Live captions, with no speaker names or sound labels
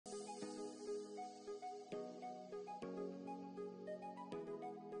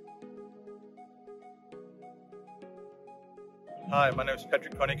Hi, my name is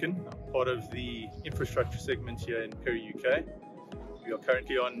Patrick Connachan. I'm part of the infrastructure segment here in Perry, UK. We are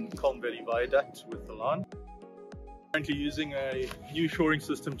currently on Colne Viaduct with the line. Currently using a new shoring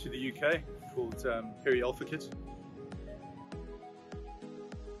system to the UK called Perry Alpha Kit.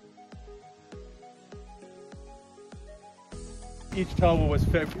 Each tower was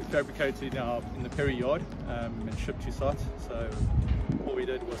fabricated in the Perry yard and shipped to site. So all we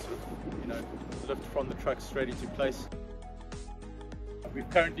did was lift from the truck straight into place. We've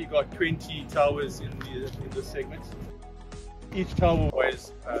currently got 20 towers in this segment. Each tower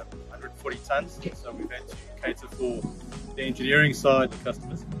weighs 140 tons, so we've had to cater for the engineering side of the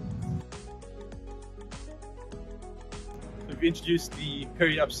customers. We've introduced the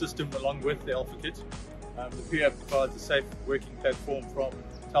Perry Up system along with the Alpha Kit. The Perry Up provides a safe working platform from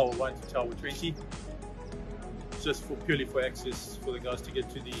Tower 1 to Tower 20, just purely for access for the guys to get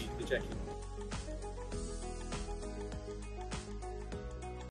to the jacking.